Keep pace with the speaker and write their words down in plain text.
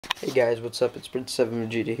Hey guys, what's up? It's VlogsOfSeven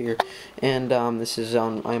Vegeta here, and I'm on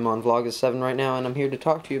VlogsOfSeven right now, and I'm here to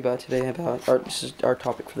talk to you about today about our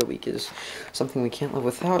topic for the week is something we can't live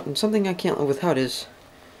without, and something I can't live without is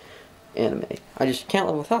anime. I just can't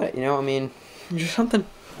live without it, you know. I mean, there's just something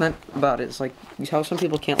about it. It's like how some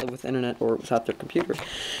people can't live with internet or without their computer.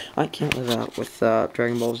 I can't live out with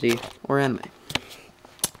Dragon Ball Z or anime.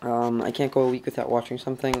 I can't go a week without watching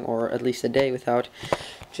something, or at least a day without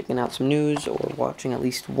checking out some news or watching at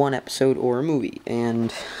least one episode or a movie.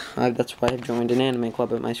 And that's why I've joined an anime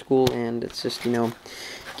club at my school, and it's just, you know,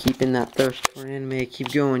 keeping that thirst for anime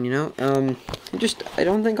keep going, you know. I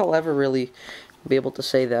don't think I'll ever really be able to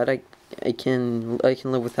say that I can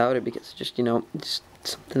live without it, because just, you know, just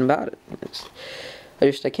something about it.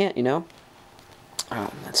 I can't, you know.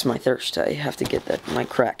 That's my thirst. I have to get that. My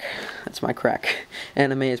crack. That's my crack.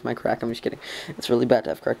 Anime is my crack. I'm just kidding. It's really bad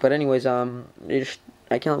to have crack. But anyways, I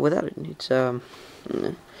can't live without it. It's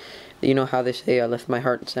you know how they say I left my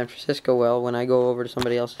heart in San Francisco. Well, when I go over to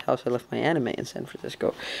somebody else's house, I left my anime in San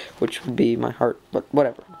Francisco, which would be my heart. But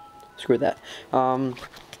whatever. Screw that.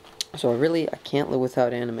 So I can't live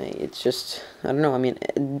without anime. It's just, I don't know, I mean,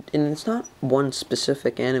 and it's not one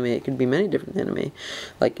specific anime, it could be many different anime.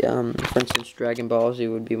 Like, for instance, Dragon Ball Z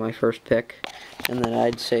would be my first pick, and then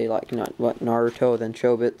I'd say, like, Naruto, then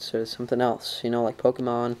Chobits, or something else, you know, like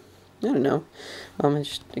Pokemon. I don't know.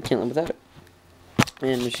 I can't live without it.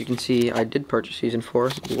 And as you can see, I did purchase Season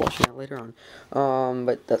 4, I'll be watching that later on.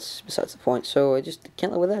 But that's besides the point, so I just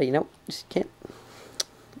can't live without it, you know, just can't.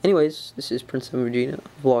 Anyways, this is Prince of Vegeta,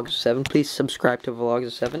 VlogsOfSeven. Please subscribe to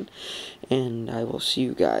VlogsOfSeven, and I will see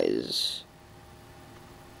you guys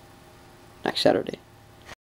next Saturday.